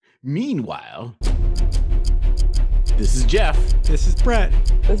Meanwhile, this is Jeff. This is Brett.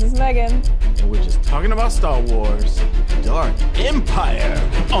 This is Megan. And we're just talking about Star Wars Dark Empire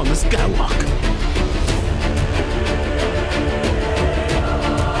on the Skywalk.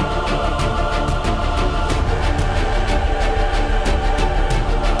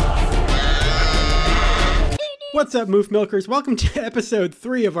 What's up, Moof Milkers? Welcome to episode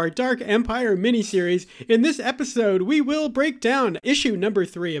 3 of our Dark Empire miniseries. In this episode, we will break down issue number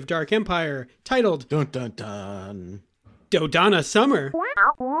 3 of Dark Empire, titled Dun dun dun. Dodonna Summer.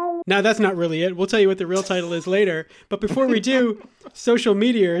 Now, that's not really it. We'll tell you what the real title is later. But before we do, social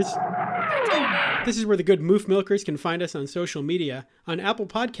meteors. This is where the good Moof Milkers can find us on social media. On Apple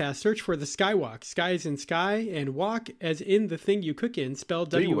Podcasts, search for The Skywalk. Sky as in sky, and walk as in the thing you cook in,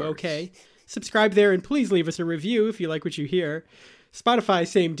 spelled W-O-K. Subscribe there and please leave us a review if you like what you hear. Spotify,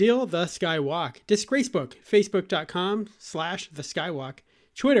 same deal, The Skywalk. Disgracebook, facebook.com/The Skywalk.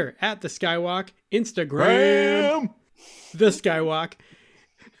 Twitter, @The Skywalk. Instagram, The Skywalk.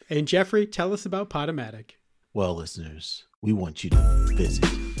 And Jeffrey, tell us about Podomatic. Well, listeners, we want you to visit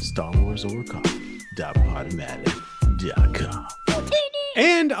StarWarsOverclock.podomatic.com.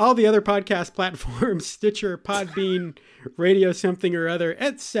 And all the other podcast platforms, Stitcher, Podbean, Radio Something or Other,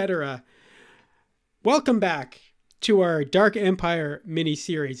 etc. Welcome back to our Dark Empire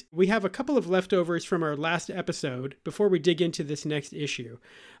mini-series. We have a couple of leftovers from our last episode before we dig into this next issue.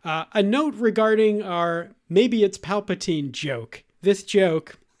 A note regarding our Maybe It's Palpatine joke. This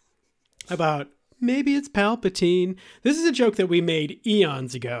joke about maybe it's Palpatine. This is a joke that we made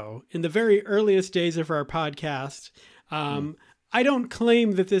eons ago in the very earliest days of our podcast. I don't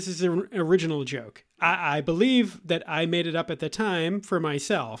claim that this is an original joke. I believe that I made it up at the time for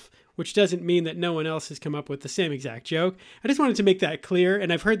myself, which doesn't mean that no one else has come up with the same exact joke. I just wanted to make that clear,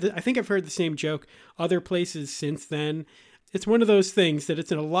 and I think I've heard the same joke other places since then. It's one of those things that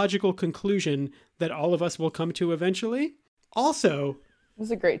it's a logical conclusion that all of us will come to eventually. Also, It was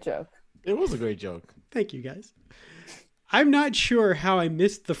a great joke. It was a great joke. Thank you, guys. I'm not sure how I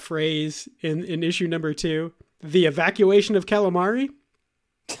missed the phrase in issue number 2, the evacuation of calamari.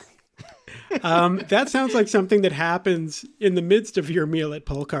 That sounds like something that happens in the midst of your meal at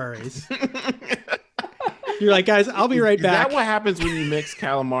Polcari's. You're like, guys, I'll be right back. Is that what happens when you mix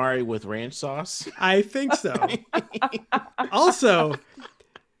calamari with ranch sauce? I think so. Also,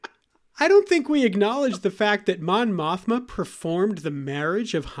 I don't think we acknowledge the fact that Mon Mothma performed the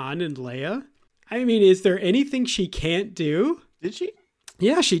marriage of Han and Leia. I mean, is there anything she can't do? Did she?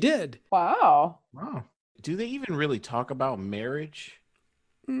 Yeah, she did. Wow. Wow. Do they even really talk about marriage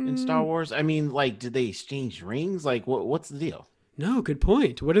in Star Wars? I mean, like, did they exchange rings? Like, what's the deal? No, good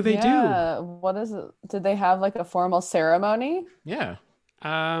point. What do they do? What is it? Did they have like a formal ceremony? Yeah.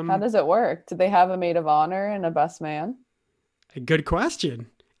 How does it work? Did they have a maid of honor and a best man? A good question.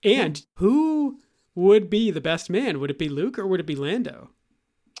 And who would be the best man? Would it be Luke or would it be Lando?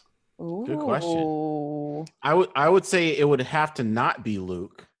 Ooh. Good question. I would say it would have to not be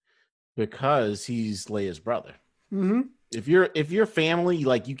Luke because he's Leia's brother. Mm-hmm. If you're family,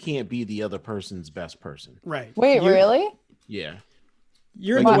 like, you can't be the other person's best person. Right. Wait, really? Yeah.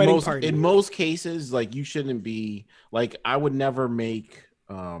 You're in Like, the wedding party. In most cases, like, you shouldn't be, like, I would never make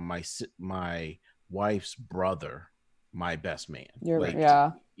my wife's brother my best man.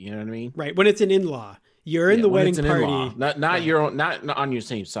 Yeah. You know what I mean? Right. When it's an in-law, you're in the wedding party. Not right. your own, not on your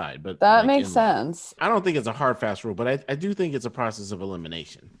same side, but that like makes in-law. sense. I don't think it's a hard fast rule, but I do think it's a process of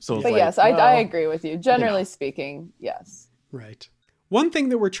elimination. So, it's But like, yes, well, I agree with you. Generally speaking, yes. Right. One thing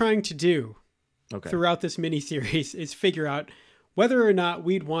that we're trying to do okay. throughout this miniseries is figure out whether or not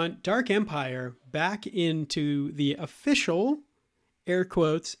we'd want Dark Empire back into the official, air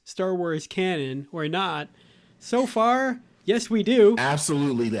quotes, Star Wars canon or not. So far, yes, we do.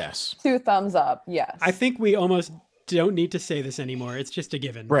 Absolutely, yes. 2 thumbs up, yes. I think we almost don't need to say this anymore. It's just a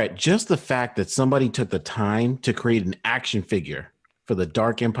given. Brett, just the fact that somebody took the time to create an action figure for the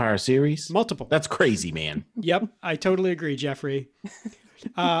Dark Empire series. Multiple. That's crazy, man. Yep, I totally agree, Jeffrey.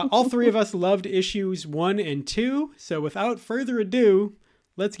 All 3 of us loved issues 1 and 2. So without further ado,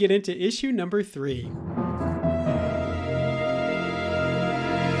 let's get into issue number 3.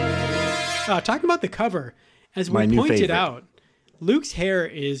 Talking about the cover, as we pointed out, Luke's hair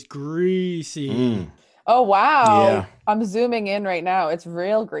is greasy. Oh, wow. Yeah. I'm zooming in right now. It's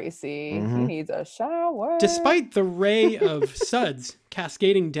real greasy. He needs a shower. Despite the ray of suds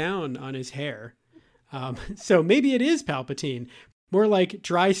cascading down on his hair. So maybe it is Palpatine. More like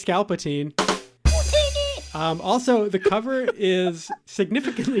dry scalpatine. Also, the cover is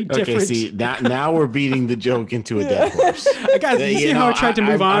significantly different. Okay, see, now we're beating the joke into a dead horse. Guys, you see how I tried to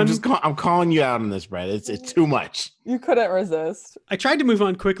move on? I'm calling you out on this, Brad. It's too much. You couldn't resist. I tried to move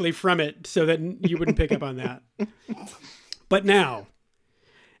on quickly from it so that you wouldn't pick up on that. But now,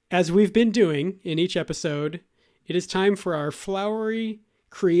 as we've been doing in each episode, it is time for our flowery,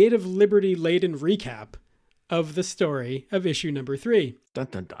 creative liberty-laden recap of the story of issue number 3. Dun,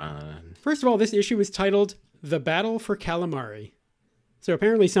 dun, dun. First of all, this issue is titled The Battle for Calamari. So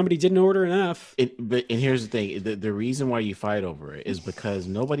apparently somebody didn't order enough. And here's the thing. The reason why you fight over it is because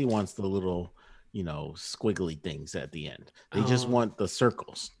nobody wants the little, squiggly things at the end. They just want the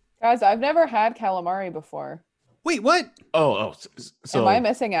circles. Guys, I've never had calamari before. Wait, what? So am I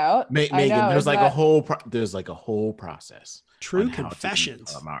missing out? Megan, there's like a whole process. True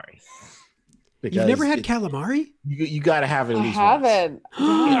confessions. Calamari. You've never had calamari? You got to have it at least I haven't.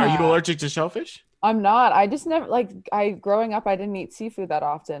 Are you allergic to shellfish? I'm not. I just never growing up I didn't eat seafood that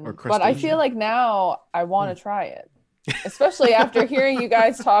often. But I feel like now I want to try it. Especially after hearing you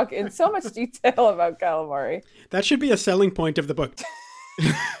guys talk in so much detail about calamari. That should be a selling point of the book.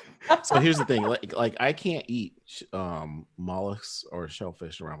 So here's the thing, like I can't eat mollusks or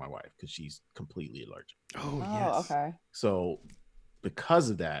shellfish around my wife because she's completely allergic. Oh yes. Okay. So because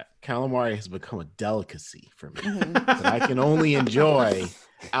of that, calamari has become a delicacy for me that I can only enjoy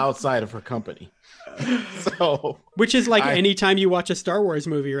outside of her company. So, which is like anytime you watch a Star Wars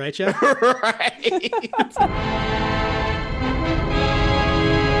movie, right, Jeff? Right.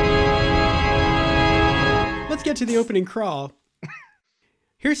 Let's get to the opening crawl.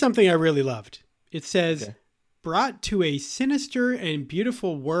 Here's something I really loved. It says, brought to a sinister and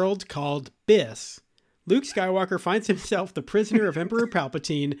beautiful world called Biss, Luke Skywalker finds himself the prisoner of Emperor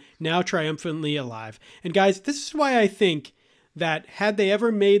Palpatine, now triumphantly alive. And guys, this is why I think that had they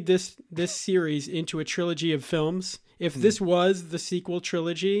ever made this series into a trilogy of films, if this was the sequel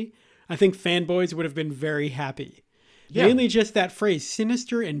trilogy, I think fanboys would have been very happy. Yeah. Mainly just that phrase,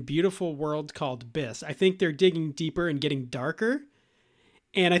 sinister and beautiful world called Biss. I think they're digging deeper and getting darker.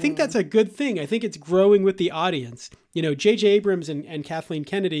 And I think that's a good thing. I think it's growing with the audience. J.J. Abrams and Kathleen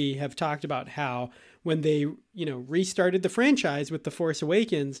Kennedy have talked about how when they, restarted the franchise with The Force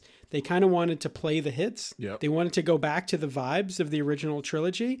Awakens, they kind of wanted to play the hits. Yep. They wanted to go back to the vibes of the original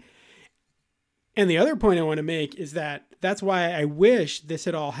trilogy. And the other point I want to make is that that's why I wish this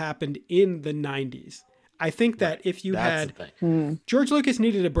had all happened in the 90s. I think that if you had... George Lucas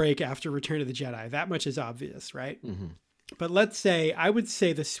needed a break after Return of the Jedi. That much is obvious, right? Mm-hmm. But I would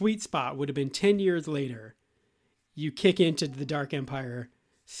say the sweet spot would have been 10 years later. You kick into the Dark Empire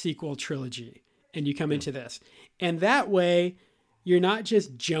sequel trilogy and you come into this. And that way, you're not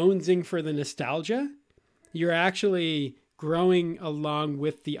just jonesing for the nostalgia. You're actually growing along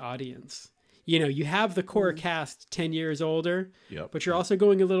with the audience. You have the core cast 10 years older, but you're also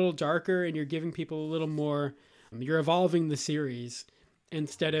going a little darker and you're giving people a little more, you're evolving the series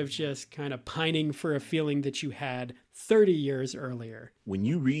instead of just kind of pining for a feeling that you had 30 years earlier. When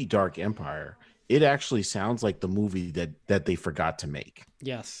you read Dark Empire, it actually sounds like the movie that they forgot to make.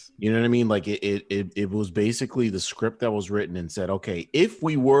 Yes. You know what I mean? Like it was basically the script that was written and said, okay, if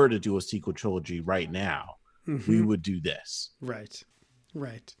we were to do a sequel trilogy right now, we would do this. Right.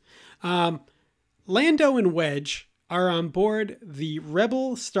 Lando and Wedge are on board the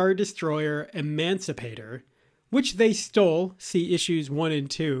Rebel Star Destroyer Emancipator, which they stole. See issues 1 and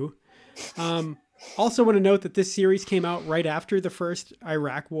 2. Also want to note that this series came out right after the first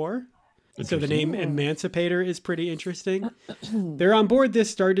Iraq War. So the name Emancipator is pretty interesting. They're on board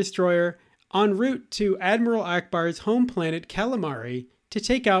this Star Destroyer en route to Admiral Akbar's home planet Calamari to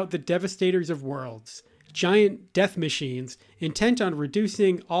take out the Devastators of Worlds, giant death machines intent on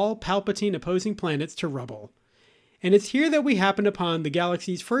reducing all Palpatine opposing planets to rubble. And it's here that we happen upon the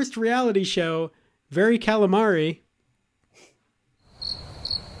galaxy's first reality show, Very Calamari.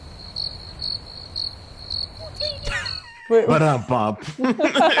 But bump.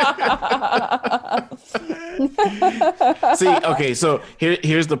 See, okay, so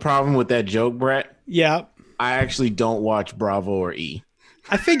here's the problem with that joke, Brett. Yeah. I actually don't watch Bravo or E.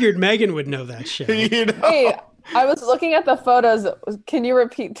 I figured Megan would know that show. Hey, I was looking at the photos. Can you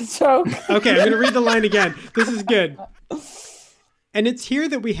repeat the joke? Okay, I'm going to read the line again. This is good. And it's here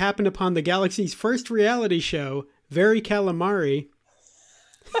that we happen upon the galaxy's first reality show, Very Calamari.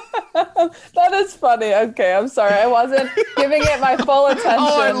 That is funny. Okay, I'm sorry. I wasn't giving it my full attention.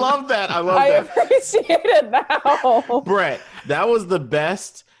 Oh, I love that. I appreciate it now. Brett, that was the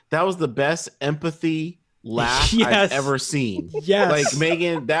best empathy laugh I've ever seen. Yes. Like,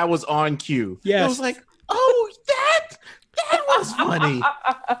 Megan, that was on cue. Yes. I was like, oh, that was funny.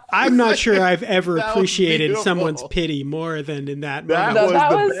 I'm not sure I've ever appreciated beautiful. Someone's pity more than in that moment.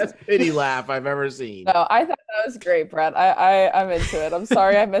 That was the best pity laugh I've ever seen. No, I thought that was great, Brett. I'm into it. I'm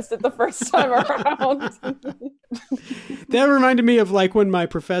sorry I missed it the first time around. That reminded me of like when my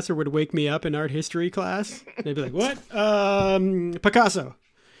professor would wake me up in art history class. They'd be like, "What? Picasso."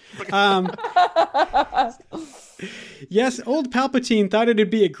 Yes, old Palpatine thought it'd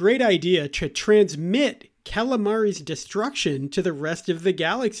be a great idea to transmit Calamari's destruction to the rest of the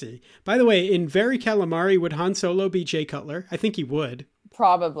galaxy. By the way, in Very Calamari, would Han Solo be Jay Cutler? I think he would.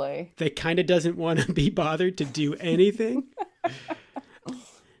 Probably. They kind of doesn't want to be bothered to do anything.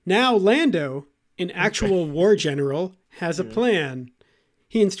 Now Lando, an actual war general, has a plan.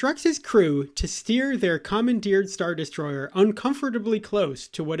 He instructs his crew to steer their commandeered Star Destroyer uncomfortably close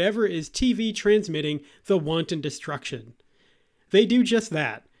to whatever is TV transmitting the wanton destruction. They do just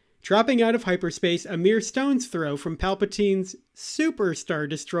that, dropping out of hyperspace a mere stone's throw from Palpatine's Super Star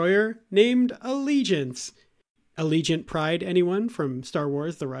Destroyer named Allegiance. Allegiant Pride, anyone from Star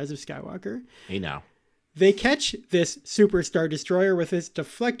Wars: The Rise of Skywalker? Hey now. They catch this Super Star Destroyer with its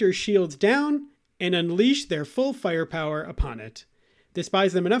deflector shields down and unleash their full firepower upon it. This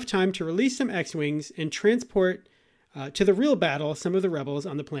buys them enough time to release some X-Wings and transport to the real battle some of the rebels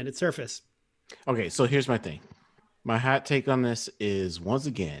on the planet's surface. Okay, so here's my thing. My hot take on this is, once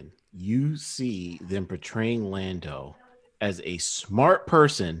again, you see them portraying Lando as a smart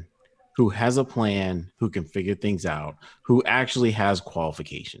person who has a plan, who can figure things out, who actually has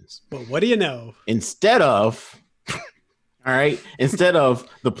qualifications. But what do you know? Instead of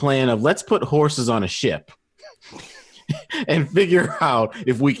the plan of let's put horses on a ship and figure out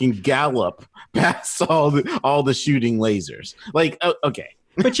if we can gallop past all the shooting lasers. Like, okay.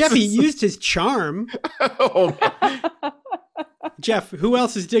 But Jeff, he used his charm. Oh, Jeff, who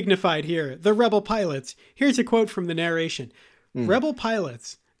else is dignified here? The rebel pilots. Here's a quote from the narration. Rebel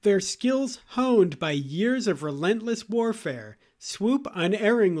pilots, their skills honed by years of relentless warfare, swoop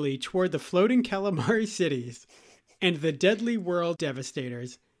unerringly toward the floating calamari cities and the deadly world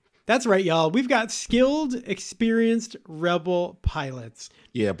devastators. That's right, y'all. We've got skilled, experienced rebel pilots.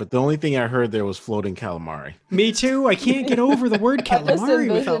 Yeah, but the only thing I heard there was floating calamari. Me too. I can't get over the word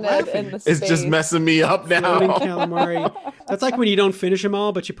calamari without laughing. It's just messing me up now. Floating calamari. That's like when you don't finish them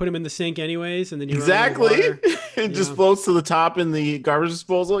all, but you put them in the sink anyways, and then you exactly. It just floats to the top in the garbage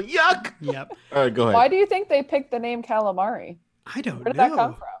disposal. Yuck. Yep. All right, go ahead. Why do you think they picked the name calamari? I don't know. Where did that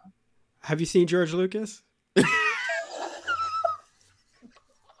come from? Have you seen George Lucas?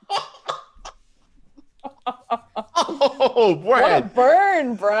 Oh, Brett. What a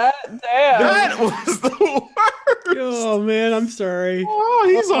burn, Brett. Damn. That was the worst. Oh, man, I'm sorry. Oh,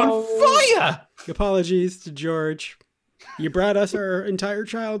 he's on fire. Apologies to George. You brought us our entire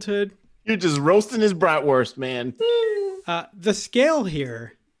childhood. You're just roasting his bratwurst, man. The scale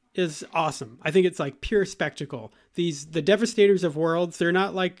here is awesome. I think it's like pure spectacle. The Devastators of Worlds, they're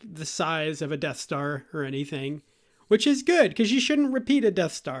not like the size of a Death Star or anything, which is good because you shouldn't repeat a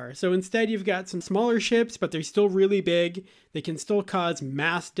Death Star. So instead you've got some smaller ships, but they're still really big. They can still cause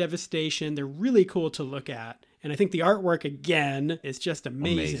mass devastation. They're really cool to look at. And I think the artwork, again, is just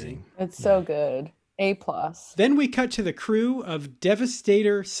amazing. It's so good. A+. Then we cut to the crew of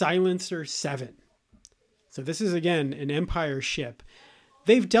Devastator Silencer 7. So this is, again, an Empire ship.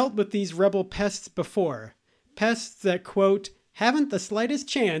 They've dealt with these rebel pests before. Pests that, quote, haven't the slightest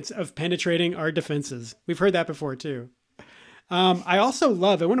chance of penetrating our defenses. We've heard that before, too. I also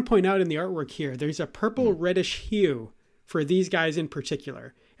love, I want to point out in the artwork here, there's a purple reddish hue for these guys in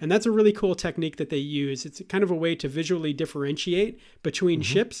particular. And that's a really cool technique that they use. It's kind of a way to visually differentiate between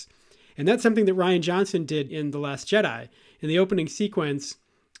ships. And that's something that Rian Johnson did in The Last Jedi. In the opening sequence,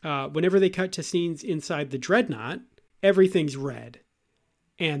 whenever they cut to scenes inside the Dreadnought, everything's red.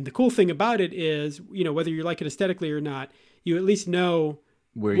 And the cool thing about it is, you know, whether you like it aesthetically or not, you at least know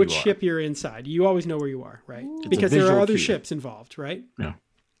which ship you're inside. You always know where you are, right? Because there are other ships involved, right? Yeah.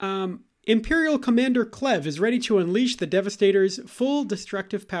 Imperial Commander Klev is ready to unleash the Devastator's full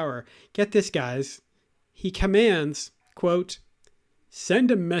destructive power. Get this, guys. He commands, quote,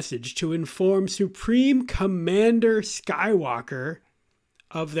 send a message to inform Supreme Commander Skywalker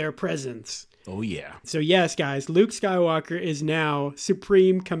of their presence. Oh, yeah. So yes, guys, Luke Skywalker is now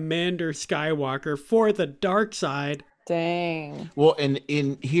Supreme Commander Skywalker for the dark side. Dang. Well, and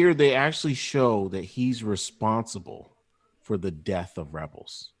in here, they actually show that he's responsible for the death of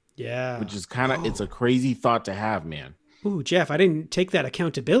rebels. Yeah. Which is kind of, it's a crazy thought to have, man. Ooh, Jeff, I didn't take that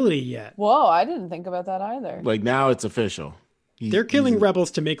accountability yet. Whoa, I didn't think about that either. Like, now it's official. They're killing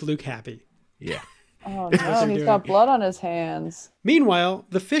rebels to make Luke happy. Yeah. Oh, no, he's got blood on his hands. Meanwhile,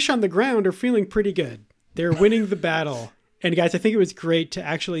 the fish on the ground are feeling pretty good. They're winning the battle. And guys, I think it was great to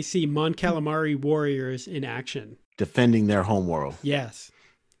actually see Mon Calamari warriors in action. Defending their homeworld. Yes.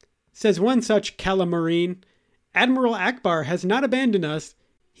 Says one such Calamarine, Admiral Akbar has not abandoned us.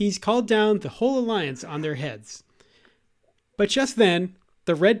 He's called down the whole alliance on their heads. But just then,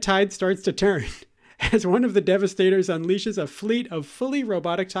 the red tide starts to turn as one of the Devastators unleashes a fleet of fully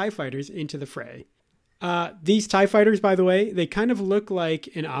robotic TIE fighters into the fray. These TIE fighters, by the way, they kind of look like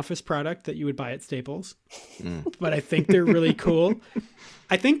an office product that you would buy at Staples. But I think they're really cool.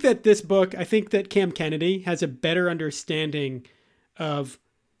 I think that Cam Kennedy has a better understanding of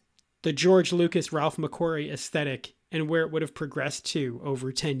the George Lucas, Ralph McQuarrie aesthetic and where it would have progressed to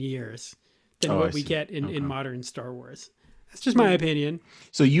over 10 years than what we get in modern Star Wars. That's just my opinion.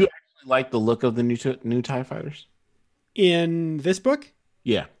 So you actually like the look of the new TIE fighters? In this book?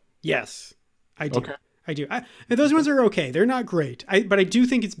 Yeah. Yes, I do. Okay. I do. Those ones are okay. They're not great. But I do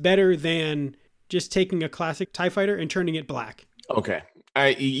think it's better than just taking a classic TIE fighter and turning it black. Okay.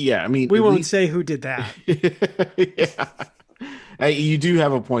 I mean, we won't say who did that. Yeah. You do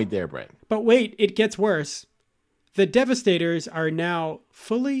have a point there, Brett. But wait, it gets worse. The Devastators are now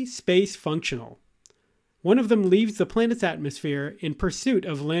fully space functional. One of them leaves the planet's atmosphere in pursuit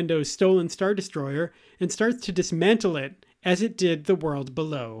of Lando's stolen Star Destroyer and starts to dismantle it as it did the world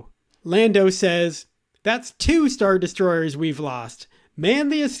below. Lando says, "That's 2 Star Destroyers we've lost. Man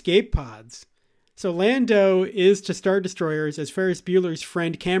the escape pods." So Lando is to Star Destroyers as Ferris Bueller's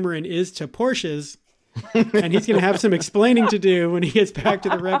friend Cameron is to Porsches. And he's going to have some explaining to do when he gets back to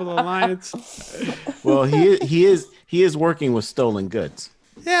the Rebel Alliance. Well, he is working with stolen goods.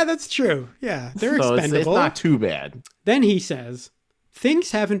 Yeah, that's true. Yeah, they're expendable. It's not too bad. Then he says,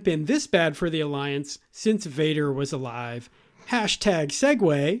 "Things haven't been this bad for the Alliance since Vader was alive.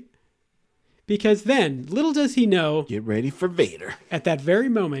 #segue." Because then, little does he know, get ready for Vader. At that very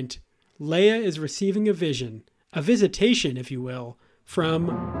moment, Leia is receiving a vision, a visitation, if you will, from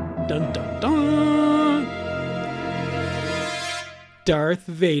dun dun dun, Darth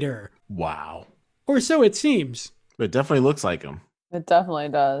Vader. Wow. Or so it seems. But it definitely looks like him. It definitely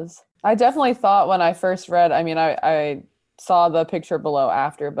does. I definitely thought when I first read, I saw the picture below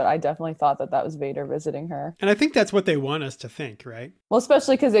after, but I definitely thought that was Vader visiting her. And I think that's what they want us to think, right? Well,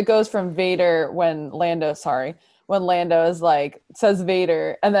 especially because it goes from Vader when Lando is like, says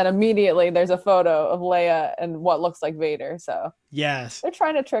Vader, and then immediately there's a photo of Leia and what looks like Vader. So yes, they're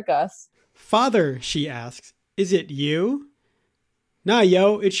trying to trick us. "Father," she asks, "is it you?" "Nah,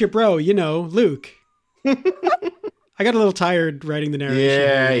 yo, it's your bro, Luke." I got a little tired writing the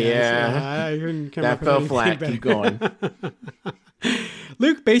narration. Yeah. That fell flat. Better. Keep going.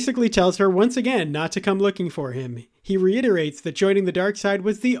 Luke basically tells her once again not to come looking for him. He reiterates that joining the dark side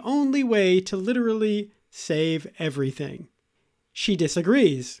was the only way to literally save everything. She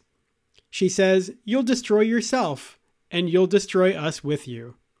disagrees. She says, "You'll destroy yourself, and you'll destroy us with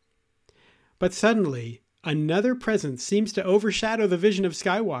you." But suddenly, another presence seems to overshadow the vision of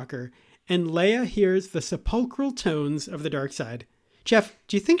Skywalker, and Leia hears the sepulchral tones of the dark side. Jeff,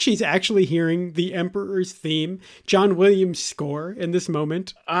 do you think she's actually hearing the Emperor's theme, John Williams' score, in this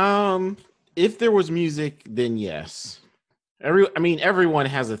moment? If there was music, then yes. Everyone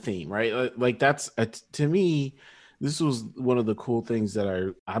has a theme, right? Like that's to me, this was one of the cool things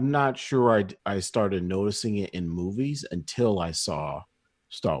that I'm not sure I started noticing it in movies until I saw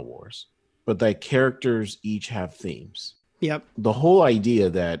Star Wars. But that characters each have themes. Yep. The whole idea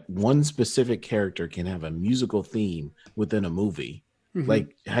that one specific character can have a musical theme within a movie,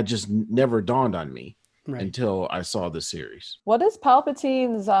 had just never dawned on me until I saw the series. What does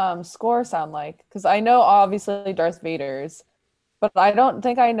Palpatine's score sound like? Because I know obviously Darth Vader's, but I don't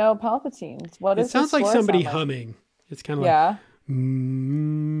think I know Palpatine's. It sounds like somebody humming. It's kind of like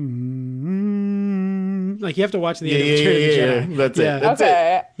like you have to watch the end of Return of the Jedi. That's it. That's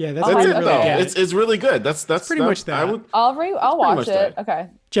okay. it. Yeah, that's what really good. It's really good. That's pretty much that. I'll watch it. Okay.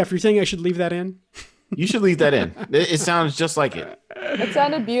 Jeff, you're saying I should leave that in? You should leave that in. It sounds just like it. It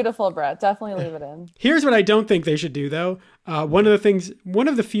sounded beautiful, Brett. Definitely leave it in. Here's what I don't think they should do, though. One of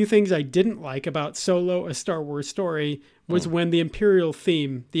the few things I didn't like about Solo: A Star Wars Story was when the Imperial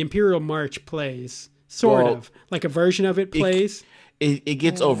theme, the Imperial March plays. Sort of. Like a version of it plays. It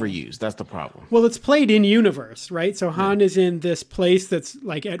gets overused. That's the problem. Well, it's played in universe, right? So Han is in this place that's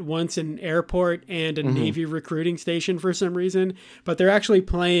like at once an airport and a Navy recruiting station for some reason, but they're actually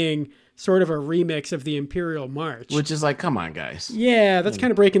playing sort of a remix of the Imperial March. Which is like, come on, guys. Yeah, that's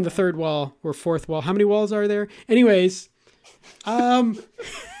kind of breaking the third wall or fourth wall. How many walls are there? Anyways. Can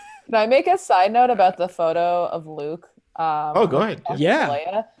I make a side note about the photo of Luke? Go ahead. Yeah.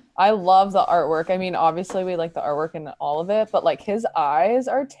 Leia? I love the artwork. I mean, obviously we like the artwork in all of it, but like his eyes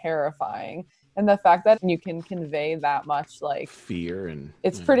are terrifying. And the fact that you can convey that much like fear and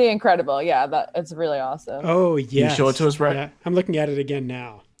it's pretty incredible. Yeah, that it's really awesome. Oh yes. Can you show it to us, Brett? Yeah, I'm looking at it again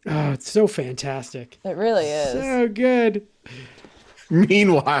now. Oh, it's so fantastic. It really is. So good.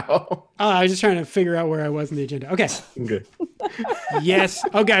 Meanwhile, I was just trying to figure out where I was in the agenda. Okay. Good. Yes.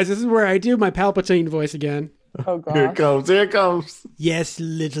 Oh, guys, this is where I do my Palpatine voice again. Oh god. Here it comes. Here it comes. Yes,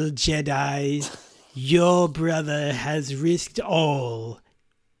 little Jedi, your brother has risked all.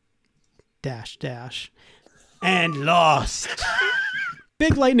 Dash, dash. And lost.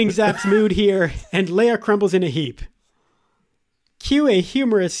 Big lightning zaps mood here, and Leia crumbles in a heap. Cue a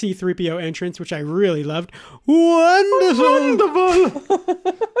humorous C-3PO entrance, which I really loved. Wonderful!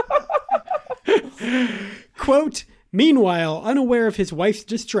 Quote, meanwhile, unaware of his wife's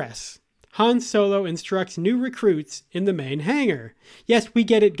distress, Han Solo instructs new recruits in the main hangar. Yes, we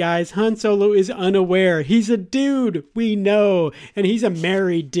get it, guys. Han Solo is unaware. He's a dude, we know. And he's a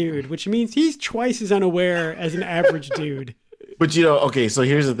married dude, which means he's twice as unaware as an average dude. But okay, so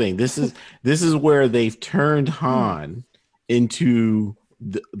here's the thing. This is where they've turned Han into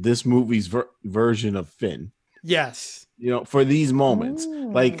this movie's version of Finn. Yes. For these moments.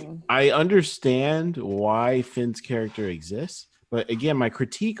 Like, I understand why Finn's character exists, but again, my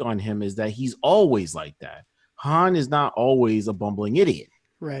critique on him is that he's always like that. Han is not always a bumbling idiot.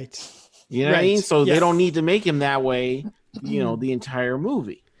 Right. You know what I mean? So they don't need to make him that way, the entire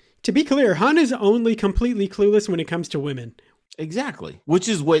movie. To be clear, Han is only completely clueless when it comes to women. Exactly. Which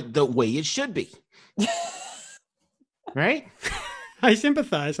is the way it should be. Right? I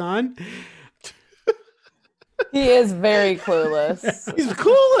sympathize, Han. He is very clueless. He's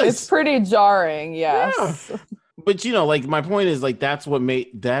clueless. It's pretty jarring, yes. Yeah. But like my point is like that's what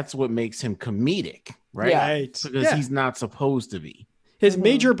makes him comedic, right? Yeah. Right. Because he's not supposed to be. His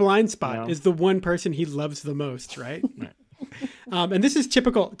major blind spot is the one person he loves the most, right? And this is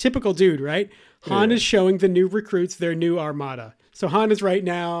typical dude, right? Han is showing the new recruits their new armada. So Han is right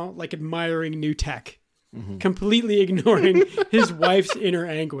now like admiring new tech. Completely ignoring his wife's inner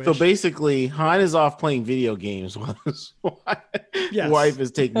anguish. So basically, Han is off playing video games while his wife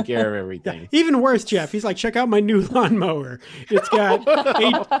is taking care of everything. Yeah. Even worse, Jeff. He's like, check out my new lawnmower. It's got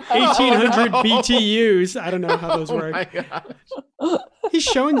 1,800 BTUs. I don't know how those work. My gosh. He's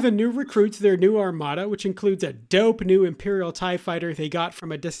showing the new recruits their new armada, which includes a dope new Imperial TIE fighter they got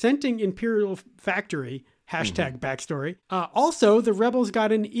from a dissenting Imperial factory. Hashtag backstory. Also, the Rebels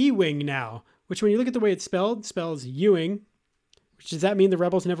got an E-Wing now, which when you look at the way it's spells Ewing. Which does that mean the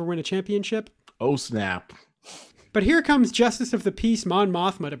Rebels never win a championship? Oh, snap. But here comes Justice of the Peace Mon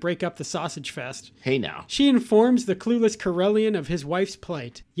Mothma to break up the sausage fest. Hey now. She informs the clueless Corellian of his wife's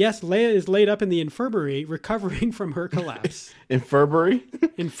plight. Yes, Leia is laid up in the infirmary, recovering from her collapse. Infirmary?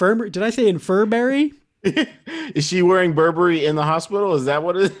 Infirmary? Did I say infirmary? Is she wearing Burberry in the hospital? Is that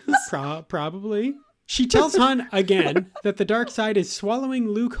what it is? Probably. She tells Han again that the dark side is swallowing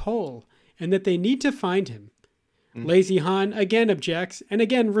Luke whole, and that they need to find him. Lazy Han again objects, and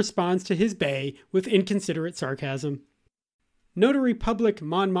again responds to his bay with inconsiderate sarcasm. Notary Public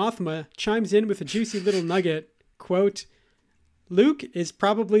Mon Mothma chimes in with a juicy little nugget, quote, Luke is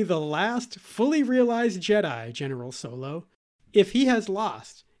probably the last fully realized Jedi, General Solo. If he has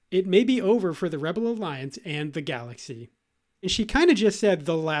lost, it may be over for the Rebel Alliance and the galaxy. And she kind of just said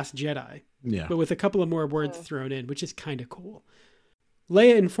the last Jedi, but with a couple of more words thrown in, which is kind of cool.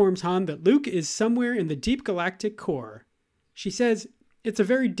 Leia informs Han that Luke is somewhere in the deep galactic core. She says, it's a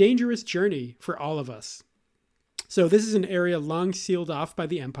very dangerous journey for all of us. So this is an area long sealed off by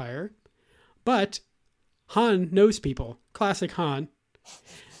the Empire. But Han knows people. Classic Han.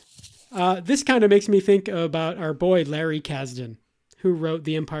 This kind of makes me think about our boy Larry Kasdan, who wrote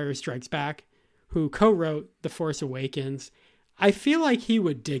The Empire Strikes Back, who co-wrote The Force Awakens. I feel like he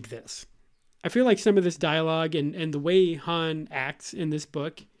would dig this. I feel like some of this dialogue and the way Han acts in this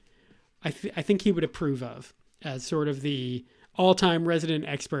book, I think he would approve of as sort of the all-time resident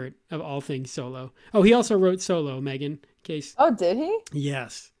expert of all things Solo. Oh, he also wrote Solo, Megan. In case. Oh, did he?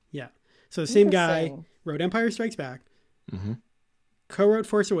 Yes. Yeah. So the same guy wrote Empire Strikes Back, co-wrote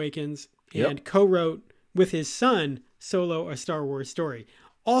Force Awakens, and co-wrote with his son Solo, A Star Wars Story.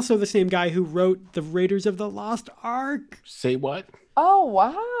 Also the same guy who wrote The Raiders of the Lost Ark. Say what? Oh,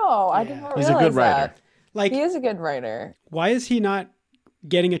 wow. I didn't realize He's a good writer. Like, he is a good writer. Why is he not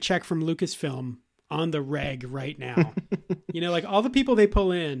getting a check from Lucasfilm on the reg right now? Like all the people they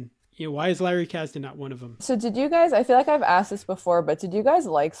pull in, why is Larry Kasdan not one of them? So did you guys, I feel like I've asked this before, but did you guys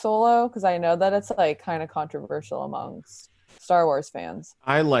like Solo? Because I know that it's like kind of controversial amongst Star Wars fans.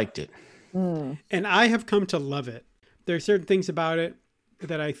 I liked it. And I have come to love it. There are certain things about it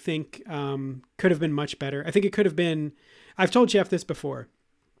that I think could have been much better. I think it could have been, I've told Jeff this before,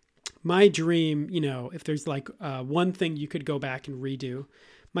 my dream, if there's like one thing you could go back and redo,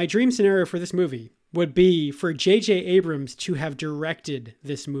 my dream scenario for this movie would be for J.J. Abrams to have directed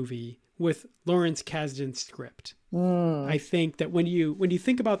this movie with Lawrence Kasdan's script. I think that when you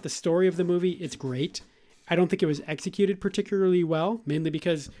think about the story of the movie, it's great. I don't think it was executed particularly well, mainly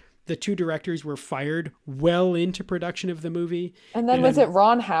because the two directors were fired well into production of the movie. And then was it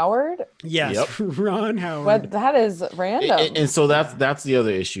Ron Howard? Yes, yep. Ron Howard. What, that is random. And so that's the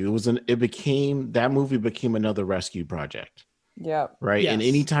other issue. That movie became another rescue project. Yep. Right. Yes. And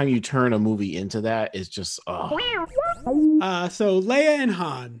anytime you turn a movie into that, it's just So Leia and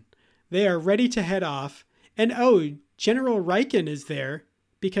Han, they are ready to head off. And General Riken is there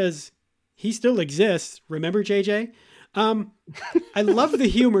because he still exists. Remember, JJ? I love the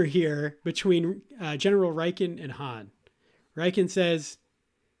humor here between General Riken and Han. Riken says,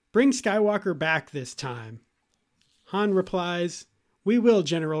 "Bring Skywalker back this time." Han replies, "We will,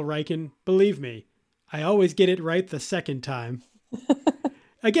 General Riken. Believe me. I always get it right the second time."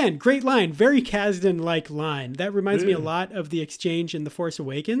 Again, great line. Very Kasdan-like line. That reminds me a lot of the exchange in The Force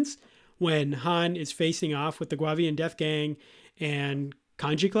Awakens when Han is facing off with the Guavian Death Gang and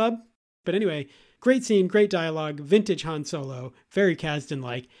Kanji Club. But anyway, great scene, great dialogue, vintage Han Solo, very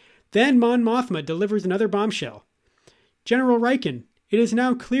Kasdan-like. Then Mon Mothma delivers another bombshell. "General Riken, it is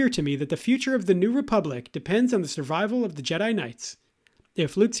now clear to me that the future of the New Republic depends on the survival of the Jedi Knights.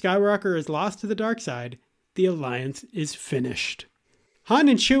 If Luke Skywalker is lost to the dark side, the Alliance is finished." Han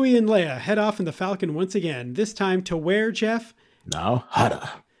and Chewie and Leia head off in the Falcon once again, this time to where, Jeff? Now, Hutta.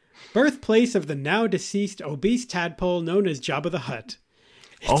 Birthplace of the now deceased obese tadpole known as Jabba the Hutt.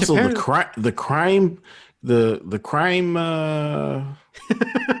 Also, the crime.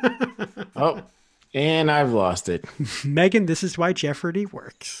 Oh, and I've lost it. Megan, this is why Jeopardy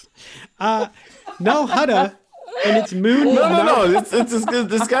works. Null Hutta and its moon. No.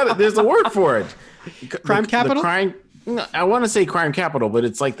 It's got. There's a word for it. Crime capital. The crime. No, I want to say crime capital, but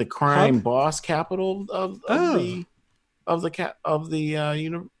it's like the crime boss capital of the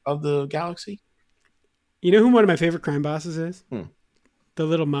galaxy. You know who one of my favorite crime bosses is? The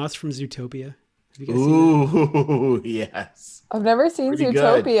little mouse from Zootopia. Have you guys seen that? Yes. I've never seen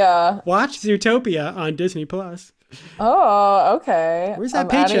Zootopia. Good. Watch Zootopia on Disney Plus. Oh, okay. Where's that I'm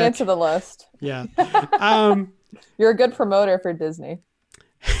paycheck? adding it to the list. Yeah. You're a good promoter for Disney.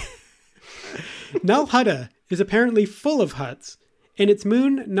 Null Hutta is apparently full of huts, and its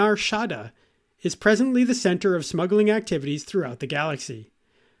moon, Nar Shaddaa, is presently the center of smuggling activities throughout the galaxy.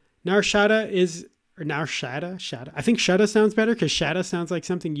 Nar Shaddaa. I think Shaddaa sounds better because Shaddaa sounds like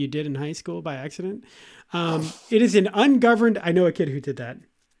something you did in high school by accident. It is an ungoverned... I know a kid who did that.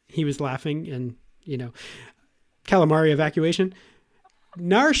 He was laughing and, calamari evacuation.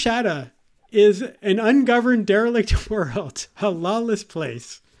 Nar Shaddaa is an ungoverned derelict world, a lawless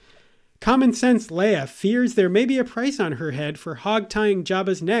place. Common sense Leia fears there may be a price on her head for hog-tying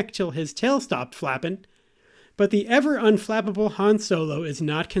Jabba's neck till his tail stopped flapping. But the ever-unflappable Han Solo is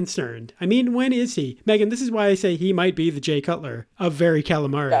not concerned. I mean, when is he? Megan, this is why I say he might be the Jay Cutler of Very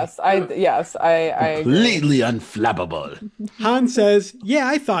Calamari. Yes, I completely unflappable. Han says, "Yeah,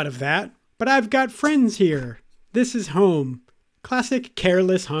 I thought of that, but I've got friends here. This is home." Classic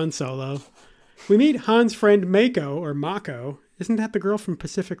careless Han Solo. We meet Han's friend Mako. Isn't that the girl from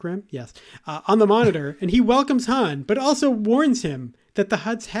Pacific Rim? Yes. On the monitor, and he welcomes Han, but also warns him that the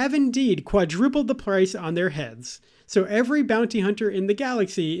Hutts have indeed quadrupled the price on their heads. So every bounty hunter in the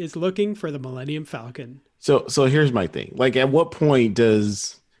galaxy is looking for the Millennium Falcon. So here's my thing. Like, at what point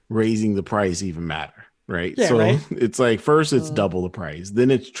does raising the price even matter? Right? Yeah, so right? It's like, first it's double the price, then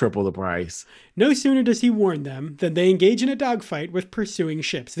it's triple the price. No sooner does he warn them than they engage in a dogfight with pursuing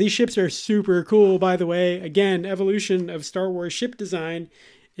ships. These ships are super cool, by the way. Again, evolution of Star Wars ship design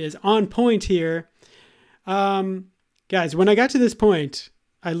is on point here. Guys, when I got to this point,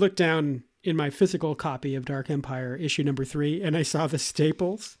 I looked down in my physical copy of Dark Empire, issue number 3, and I saw the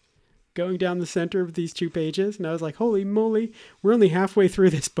staples going down the center of these two pages. And I was like, holy moly, we're only halfway through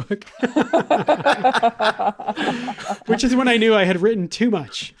this book. Which is when I knew I had written too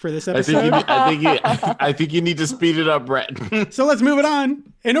much for this episode. I think you need to speed it up, Brett. So let's move it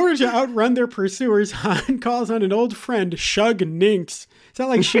on. In order to outrun their pursuers, Han calls on an old friend, Shug Ninx. Is that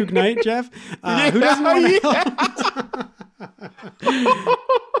like Suge Knight, Jeff? Who doesn't want to help?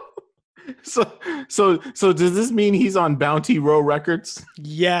 So does this mean he's on Bounty Row Records?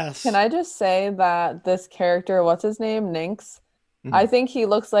 Yes. Can I just say that this character, what's his name, Ninx? Mm-hmm. I think he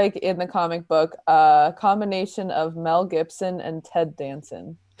looks like, in the comic book, a combination of Mel Gibson and Ted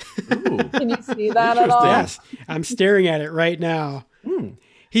Danson. Ooh. Can you see that at all? Yes, I'm staring at it right now.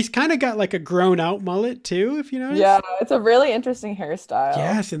 He's kind of got like a grown out mullet too, if you notice. Yeah, it's a really interesting hairstyle.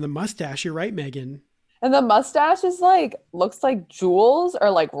 Yes, and the mustache. You're right, Megan. And the mustache is like, looks like jewels or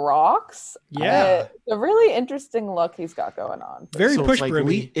like rocks. Yeah. It's a really interesting look he's got going on. Very So push it's like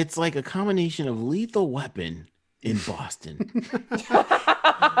broomy. it's like a combination of Lethal Weapon in Boston.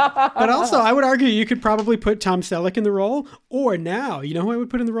 But also, I would argue you could probably put Tom Selleck in the role, or now, you know who I would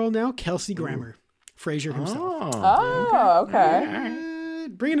put in the role now? Kelsey Grammer, Frasier himself. Oh, okay.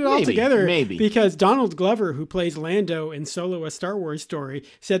 Bringing it all together, maybe. Because Donald Glover, who plays Lando in Solo: A Star Wars Story,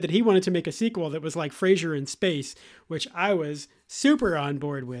 said that he wanted to make a sequel that was like Frasier in space, which I was super on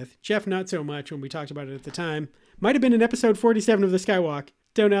board with. Jeff, not so much when we talked about it at the time. Might have been in episode 47 of The Skywalk.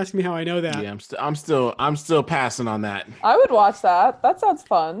 Don't ask me how I know that. Yeah, I'm still passing on that. I would watch that. That sounds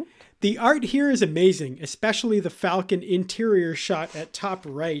fun. The art here is amazing, especially the Falcon interior shot at top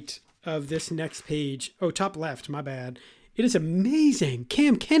right of this next page. Oh, top left, my bad. It is amazing.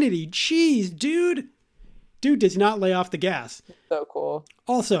 Cam Kennedy, jeez, dude. Dude does not lay off the gas. So cool.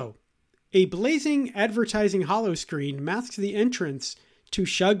 Also, a blazing advertising hollow screen masks the entrance to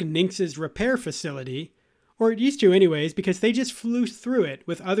Shug Ninx's repair facility, or it used to anyways, because they just flew through it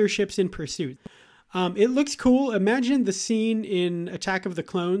with other ships in pursuit. It looks cool. Imagine the scene in Attack of the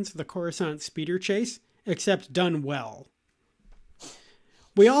Clones, the Coruscant speeder chase, except done well.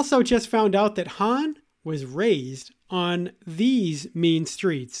 We also just found out that Han was raised on these mean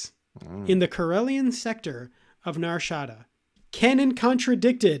streets in the Corellian sector of Nar Shaddaa. Canon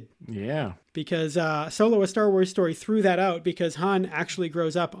contradicted. Yeah. Because Solo: A Star Wars Story threw that out because Han actually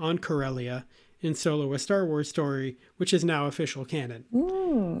grows up on Corellia in Solo: A Star Wars Story, which is now official canon.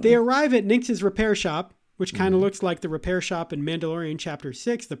 They arrive at Ninx's repair shop, which kind of looks like the repair shop in Mandalorian Chapter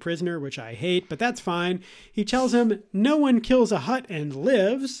 6, The Prisoner, which I hate, but that's fine. He tells him no one kills a Hutt and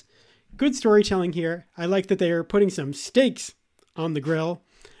lives. Good storytelling here. I like that they are putting some steaks on the grill.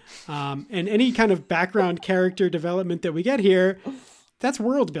 And any kind of background character development that we get here, that's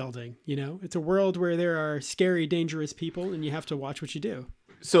world building. You know, it's a world where there are scary, dangerous people, and you have to watch what you do.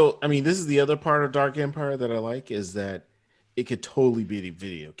 So, I mean, this is the other part of Dark Empire that I like, is that it could totally be a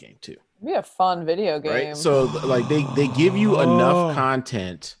video game too. It'd be a fun video game. Right? So, like, they give you enough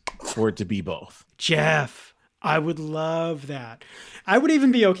content for it to be both. Jeff, I would love that. I would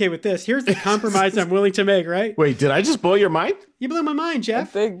even be okay with this. Here's the compromise I'm willing to make, right? Wait, did I just blow your mind? You blew my mind,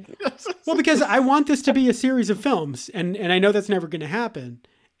 Jeff. Well, because I want this to be a series of films, and I know that's never going to happen.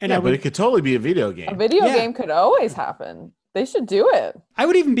 And yeah, but it could totally be a video game. A video game could always happen. They should do it. I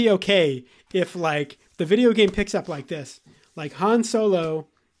would even be okay if, like, the video game picks up like this. Like, Han Solo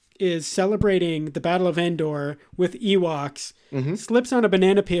is celebrating the Battle of Endor with Ewoks, slips on a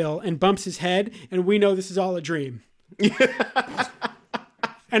banana peel and bumps his head, and we know this is all a dream.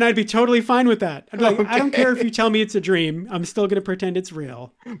 And I'd be totally fine with that. I'd be like, I don't care if you tell me it's a dream. I'm still going to pretend it's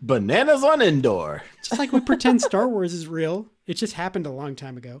real. Bananas on Endor. Just like we pretend Star Wars is real. It just happened a long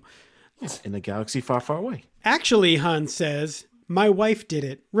time ago. In a galaxy far, far away. Actually, Han says, my wife did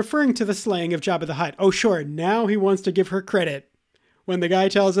it, referring to the slaying of Jabba the Hutt. Oh, sure, now he wants to give her credit when the guy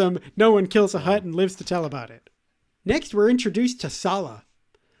tells him no one kills a Hutt and lives to tell about it. Next, we're introduced to Sala,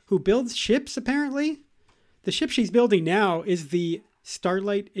 who builds ships, apparently. The ship she's building now is the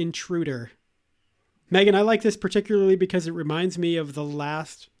Starlight Intruder. Megan, I like this particularly because it reminds me of the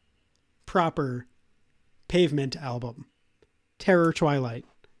last proper Pavement album, Terror Twilight.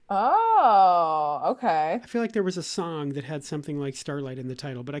 Oh, okay. I feel like there was a song that had something like Starlight in the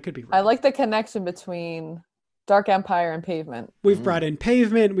title, but I could be wrong. I like the connection between Dark Empire and Pavement. We've brought in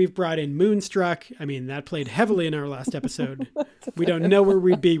Pavement. We've brought in Moonstruck. I mean, that played heavily in our last episode. We don't know where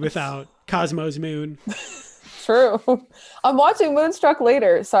we'd be without Cosmo's Moon. True. I'm watching Moonstruck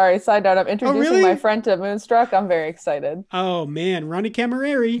later. Sorry, side note. I'm introducing my friend to Moonstruck. I'm very excited. Oh, man. Ronnie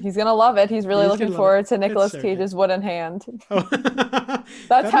Camilleri. He's going to love it. He's really looking forward to Nicolas Cage's Wooden Hand. Oh.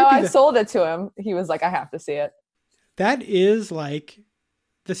 That's how I sold it to him. He was like, I have to see it. That is like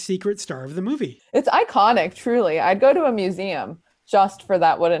the secret star of the movie. It's iconic, truly. I'd go to a museum just for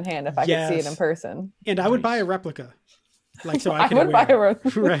that wooden hand if I could see it in person. And I would buy a replica. Like, so I would buy a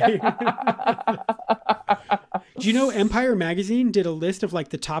replica. Right. Do you know Empire Magazine did a list of like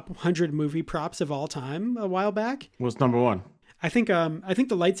the top 100 movie props of all time a while back? What's number one? I think the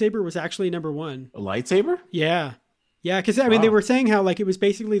lightsaber was actually number one. A lightsaber? Yeah. Yeah, because I mean, they were saying how like it was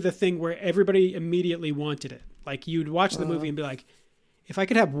basically the thing where everybody immediately wanted it. Like you'd watch the movie and be like, if I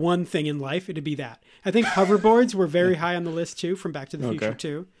could have one thing in life, it'd be that. I think hoverboards were very high on the list too, from Back to the Future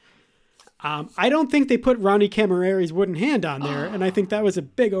too. I don't think they put Ronnie Camerari's wooden hand on there, and I think that was a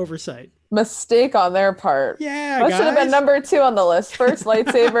big oversight. Mistake on their part. Yeah, that should have been number 2 on the list. First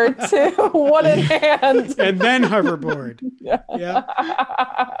lightsaber, 2 wooden hand, and then hoverboard. Yeah.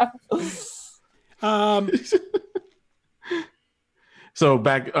 So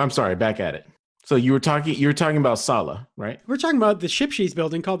back at it. So you were talking about Sala, right? We're talking about the ship she's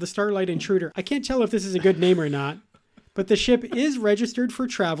building called the Starlight Intruder. I can't tell if this is a good name or not, but the ship is registered for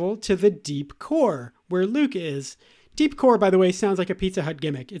travel to the Deep Core, where Luke is. Deep Core, by the way, sounds like a Pizza Hut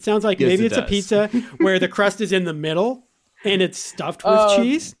gimmick. It sounds like maybe it's a pizza where the crust is in the middle and it's stuffed with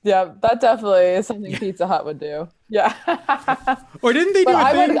cheese. Yeah, that definitely is something Pizza Hut would do. Yeah. Or didn't they do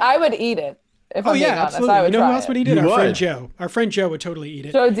a thing? I would eat it. If I'm being honest, absolutely. I would who else would eat it? Our friend Joe. Our friend Joe would totally eat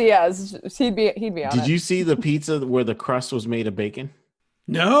it. Joe Diaz, he'd be on it. Did you see the pizza where the crust was made of bacon?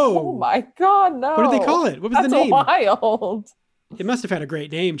 No. Oh my God, no. What did they call it? What was the name? Wild. It must have had a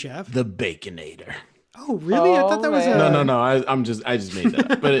great name, Jeff. The Baconator. Oh, really? I thought that was No. I just made that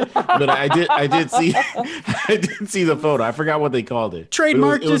up. But I did see the photo. I forgot what they called it.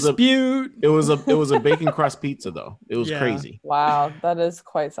 Trademark dispute. It was a bacon crust pizza though. It was crazy. Wow, that is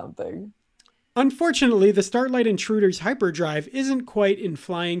quite something. Unfortunately, the Starlight Intruder's hyperdrive isn't quite in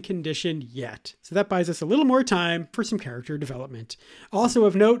flying condition yet. So that buys us a little more time for some character development. Also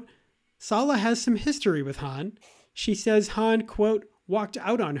of note, Sala has some history with Han. She says Han, quote, walked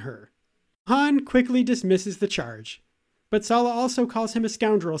out on her. Han quickly dismisses the charge. But Sala also calls him a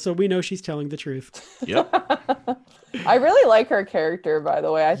scoundrel, so we know she's telling the truth. Yep. I really like her character, by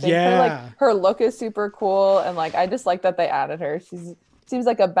the way. I think her look is super cool, and I just like that they added her. She seems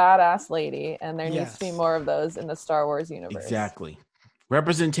like a badass lady, and there needs to be more of those in the Star Wars universe. Exactly.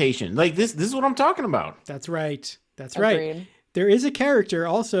 Representation. Like this is what I'm talking about. That's right. Agreed. Right. There is a character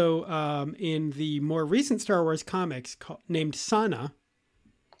also in the more recent Star Wars comics named Sana.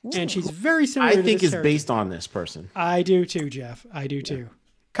 And she's very similar to this think it's character. based on this person. I do too, Jeff. I do too.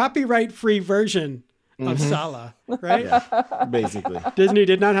 Copyright-free version of Sala, right? Yeah, basically. Disney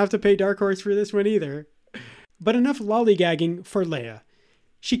did not have to pay Dark Horse for this one either. But enough lollygagging for Leia.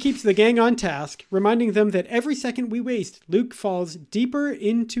 She keeps the gang on task, reminding them that every second we waste, Luke falls deeper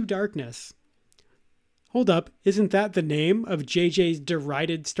into darkness. Hold up, isn't that the name of JJ's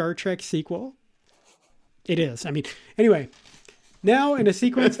derided Star Trek sequel? It is. Anyway... Now, in a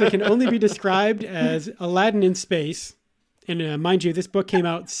sequence that can only be described as Aladdin in space, and mind you, this book came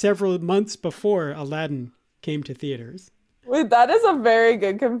out several months before Aladdin came to theaters. Wait, that is a very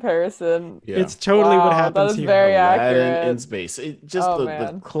good comparison. Yeah. It's totally what happens that is here. Very Aladdin accurate. in space.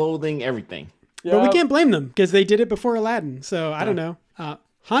 The clothing, everything. Yep. But we can't blame them because they did it before Aladdin. So I don't know.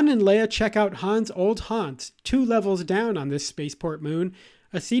 Han and Leia check out Han's old haunts 2 levels down on this spaceport moon,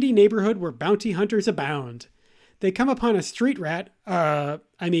 a seedy neighborhood where bounty hunters abound. They come upon a street rat,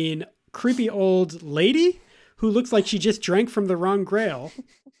 creepy old lady who looks like she just drank from the wrong grail.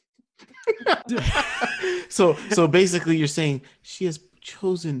 So basically you're saying she has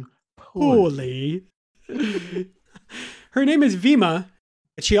chosen poorly. Her name is Vima.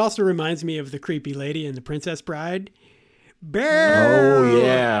 She also reminds me of the creepy lady in The Princess Bride. Bear! Oh,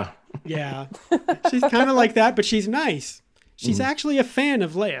 yeah. Yeah. She's kind of like that, but she's nice. She's actually a fan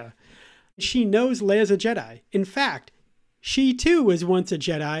of Leia. She knows Leia's a Jedi. In fact, she too was once a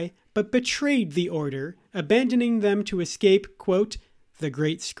Jedi, but betrayed the Order, abandoning them to escape, quote, the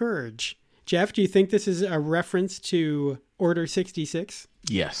Great Scourge. Jeff, do you think this is a reference to Order 66?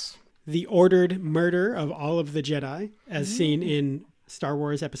 Yes. The ordered murder of all of the Jedi, as seen in Star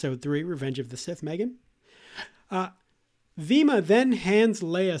Wars Episode 3, Revenge of the Sith, Megan. Vima then hands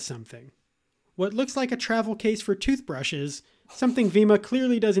Leia something. What looks like a travel case for toothbrushes, something Vima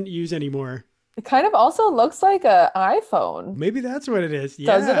clearly doesn't use anymore. It kind of also looks like an iPhone. Maybe that's what it is.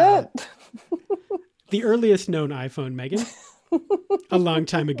 Yeah. Doesn't it? The earliest known iPhone, Megan. A long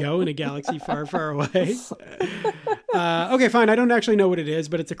time ago in a galaxy far, far away. Okay, fine. I don't actually know what it is,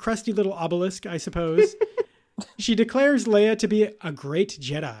 but it's a crusty little obelisk, I suppose. She declares Leia to be a great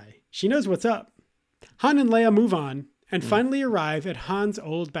Jedi. She knows what's up. Han and Leia move on and finally arrive at Han's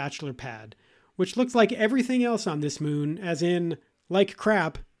old bachelor pad, which looks like everything else on this moon, as in, like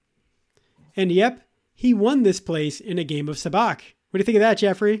crap. And yep, he won this place in a game of sabacc. What do you think of that,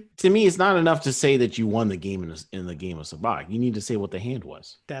 Jeffrey? To me, it's not enough to say that you won the game in the game of sabacc. You need to say what the hand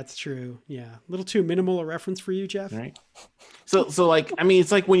was. That's true. Yeah. A little too minimal a reference for you, Jeff. Right. So it's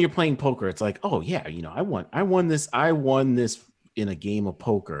like when you're playing poker, it's like, oh yeah, I won this in a game of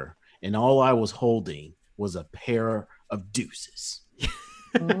poker, and all I was holding was a pair of deuces.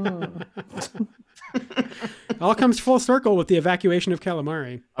 All comes full circle with the evacuation of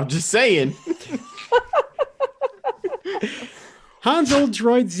Calamari. I'm just saying. Han's old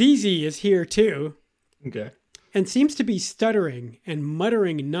droid ZZ is here too. Okay. And seems to be stuttering and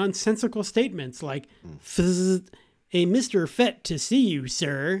muttering nonsensical statements like, "Fzz, a Mr. Fett to see you,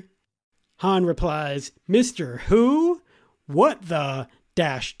 sir." Han replies, "Mr. Who? What the ...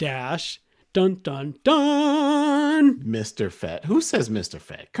 Dun dun dun." Mr. Fett. Who says Mr.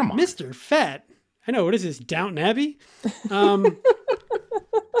 Fett? Come on. Mr. Fett? I know, what is this, Downton Abbey?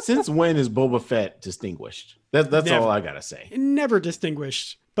 Since when is Boba Fett distinguished? That's all I gotta say. Never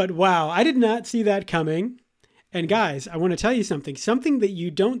distinguished. But wow, I did not see that coming. And guys, I want to tell you something. Something that you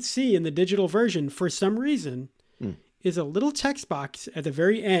don't see in the digital version for some reason is a little text box at the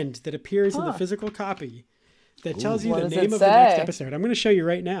very end that appears in the physical copy that tells you the name of the next episode. I'm going to show you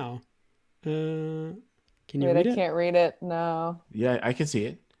right now. Can you read it? I can't read it. No. Yeah, I can see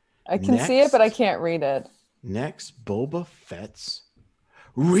it. I can see it, but I can't read it. Next, Boba Fett's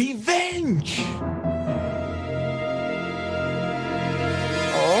Revenge.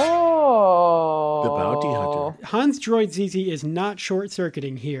 Oh. The bounty hunter. Han's droid ZZ is not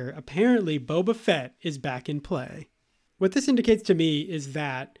short-circuiting here. Apparently, Boba Fett is back in play. What this indicates to me is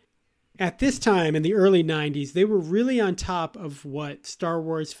that at this time in the early 90s, they were really on top of what Star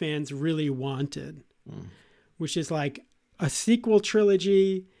Wars fans really wanted, which is like a sequel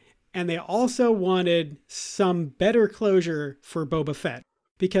trilogy. And they also wanted some better closure for Boba Fett.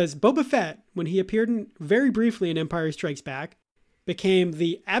 Because Boba Fett, when he appeared very briefly in Empire Strikes Back, became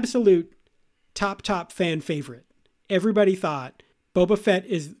the absolute top fan favorite. Everybody thought Boba Fett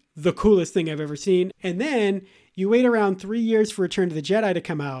is the coolest thing I've ever seen. And then you wait around 3 years for Return of the Jedi to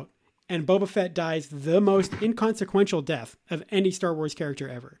come out, and Boba Fett dies the most inconsequential death of any Star Wars character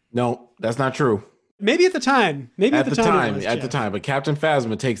ever. No, that's not true. Maybe at the time. At the time. But Captain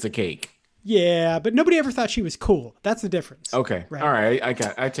Phasma takes the cake. Yeah, but nobody ever thought she was cool. That's the difference. Okay. Right. All right.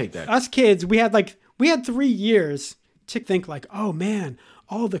 I take that. Us kids, we had 3 years to think like, oh man,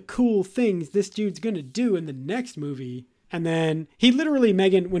 all the cool things this dude's going to do in the next movie. And then he literally,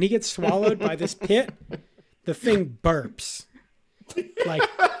 Megan, when he gets swallowed by this pit, the thing burps. Like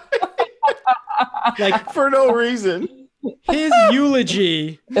for no reason. His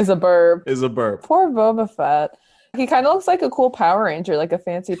eulogy is a burp. Poor Boba Fett. He kind of looks like a cool Power Ranger, like a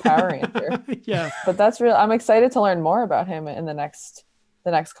fancy Power Ranger. Yeah. But that's real. I'm excited to learn more about him in the next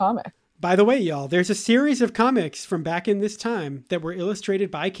comic. By the way, y'all, there's a series of comics from back in this time that were illustrated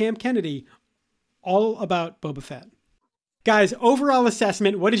by Cam Kennedy, all about Boba Fett. Guys, overall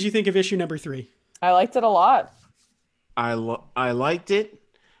assessment, what did you think of issue number 3? I liked it a lot. I liked it.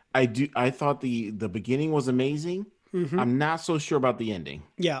 I thought the beginning was amazing. Mm-hmm. I'm not so sure about the ending.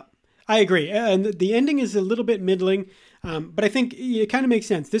 Yeah, I agree. And the ending is a little bit middling, but I think it kind of makes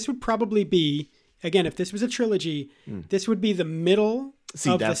sense. This would probably be, again, if this was a trilogy, this would be the middle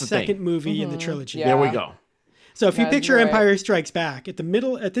of the second movie in the trilogy. Yeah. There we go. So if you picture Empire Strikes Back, at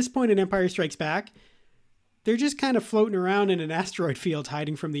this point in Empire Strikes Back, they're just kind of floating around in an asteroid field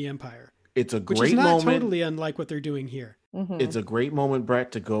hiding from the Empire. It's a great which is not moment. Totally unlike what they're doing here. Mm-hmm. It's a great moment,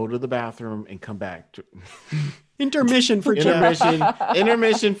 Brett, to go to the bathroom and come back. Intermission for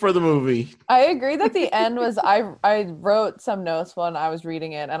Intermission for the movie. I agree that the end was. I wrote some notes when I was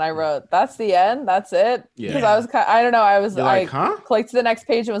reading it, and I wrote, "That's the end. That's it." Yeah. Because I was I don't know. I was clicked to the next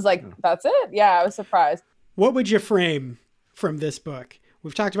page and was like, "That's it." Yeah, I was surprised. What would you frame from this book?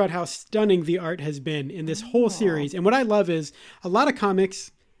 We've talked about how stunning the art has been in this whole series, and what I love is a lot of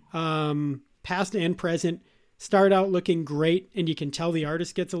comics, past and present, start out looking great, and you can tell the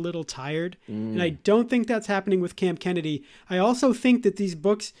artist gets a little tired. And I don't think that's happening with Cam Kennedy. I also think that these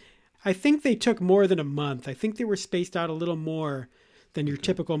books, I think they took more than a month. I think they were spaced out a little more than your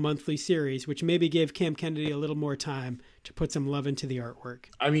typical monthly series, which maybe gave Cam Kennedy a little more time to put some love into the artwork.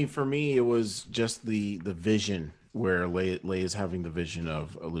 I mean, for me, it was just the vision where Leia is having the vision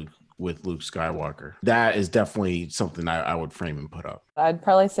of Luke with Luke Skywalker. That is definitely something I would frame and put up. I'd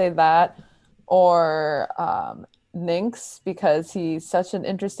probably say that. Or Nynx, because he's such an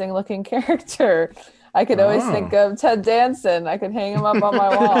interesting looking character. I could always think of Ted Danson. I could hang him up on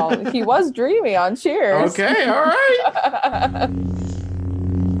my wall. He was dreamy on Cheers. Okay, all right.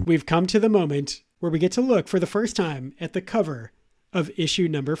 We've come to the moment where we get to look for the first time at the cover of issue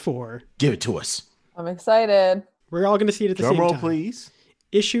number 4. Give it to us. I'm excited. We're all going to see it at the same time. Drum roll, please.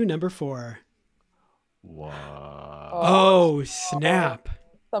 Issue number 4. Wow. Oh, snap.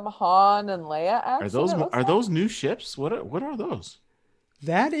 Some Han and Leia action. Are those new ships? What are those?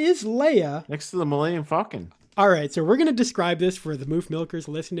 That is Leia. Next to the Millennium Falcon. All right, so we're going to describe this for the Moof Milkers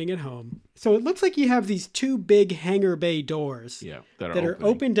listening at home. So it looks like you have these 2 big hangar bay doors that are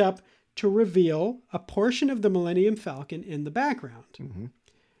opened up to reveal a portion of the Millennium Falcon in the background. Mm-hmm.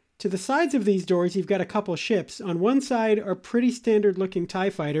 To the sides of these doors, you've got a couple ships. On one side are pretty standard-looking TIE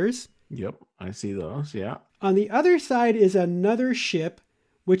fighters. Yep, I see those, yeah. On the other side is another ship,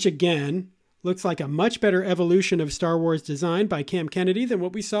 which again looks like a much better evolution of Star Wars design by Cam Kennedy than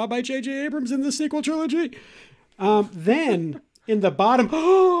what we saw by J.J. Abrams in the sequel trilogy. Then in the bottom,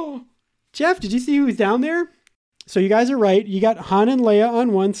 oh, Jeff, did you see who's down there? So you guys are right. You got Han and Leia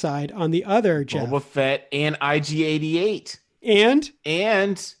on one side. On the other, Jeff. Boba Fett and IG-88.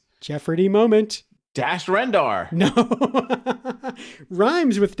 And Jeopardy moment. Dash Rendar. No.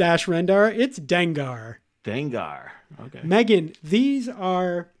 Rhymes with Dash Rendar. It's Dengar. Okay. Megan, these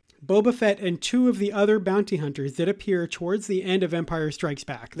are Boba Fett and two of the other bounty hunters that appear towards the end of Empire Strikes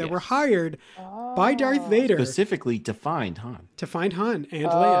Back that were hired by Darth Vader. Specifically to find Han. To find Han and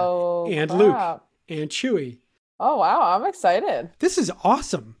Leia and Luke and Chewie. Oh, wow. I'm excited. This is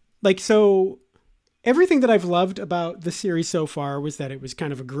awesome. So everything that I've loved about the series so far was that it was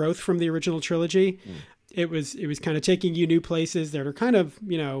kind of a growth from the original trilogy. It was kind of taking you new places that are kind of,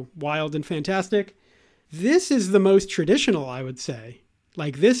 wild and fantastic. This is the most traditional, I would say.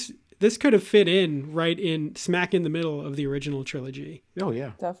 This could have fit in right in smack in the middle of the original trilogy. Oh,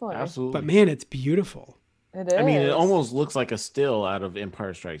 yeah. Definitely. Absolutely. But man, it's beautiful. It is. I mean, it almost looks like a still out of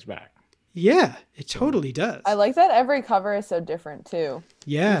Empire Strikes Back. Yeah, it totally does. I like that every cover is so different too.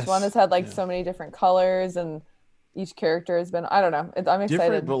 Yes. Each one has had so many different colors, and each character has been, I don't know. I'm excited.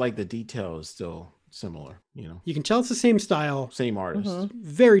 Different, but the detail is still similar, You can tell it's the same style. Same artist. Mm-hmm.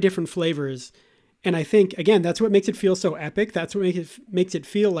 Very different flavors. And I think, again, that's what makes it feel so epic. That's what makes it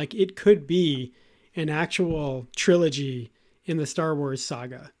feel like it could be an actual trilogy in the Star Wars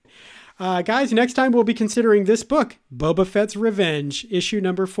saga. Guys, next time we'll be considering this book, Boba Fett's Revenge, issue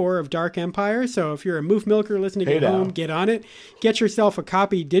number 4 of Dark Empire. So if you're a Moof Milker listening at home, get on it. Get yourself a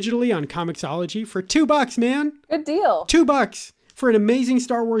copy digitally on Comixology for $2, man. Good deal. $2 for an amazing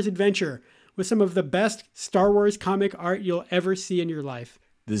Star Wars adventure with some of the best Star Wars comic art you'll ever see in your life.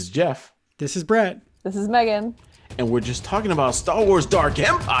 This is Jeff. This is Brett. This is Megan. And we're just talking about Star Wars Dark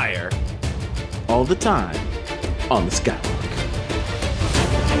Empire all the time on the Skywalker.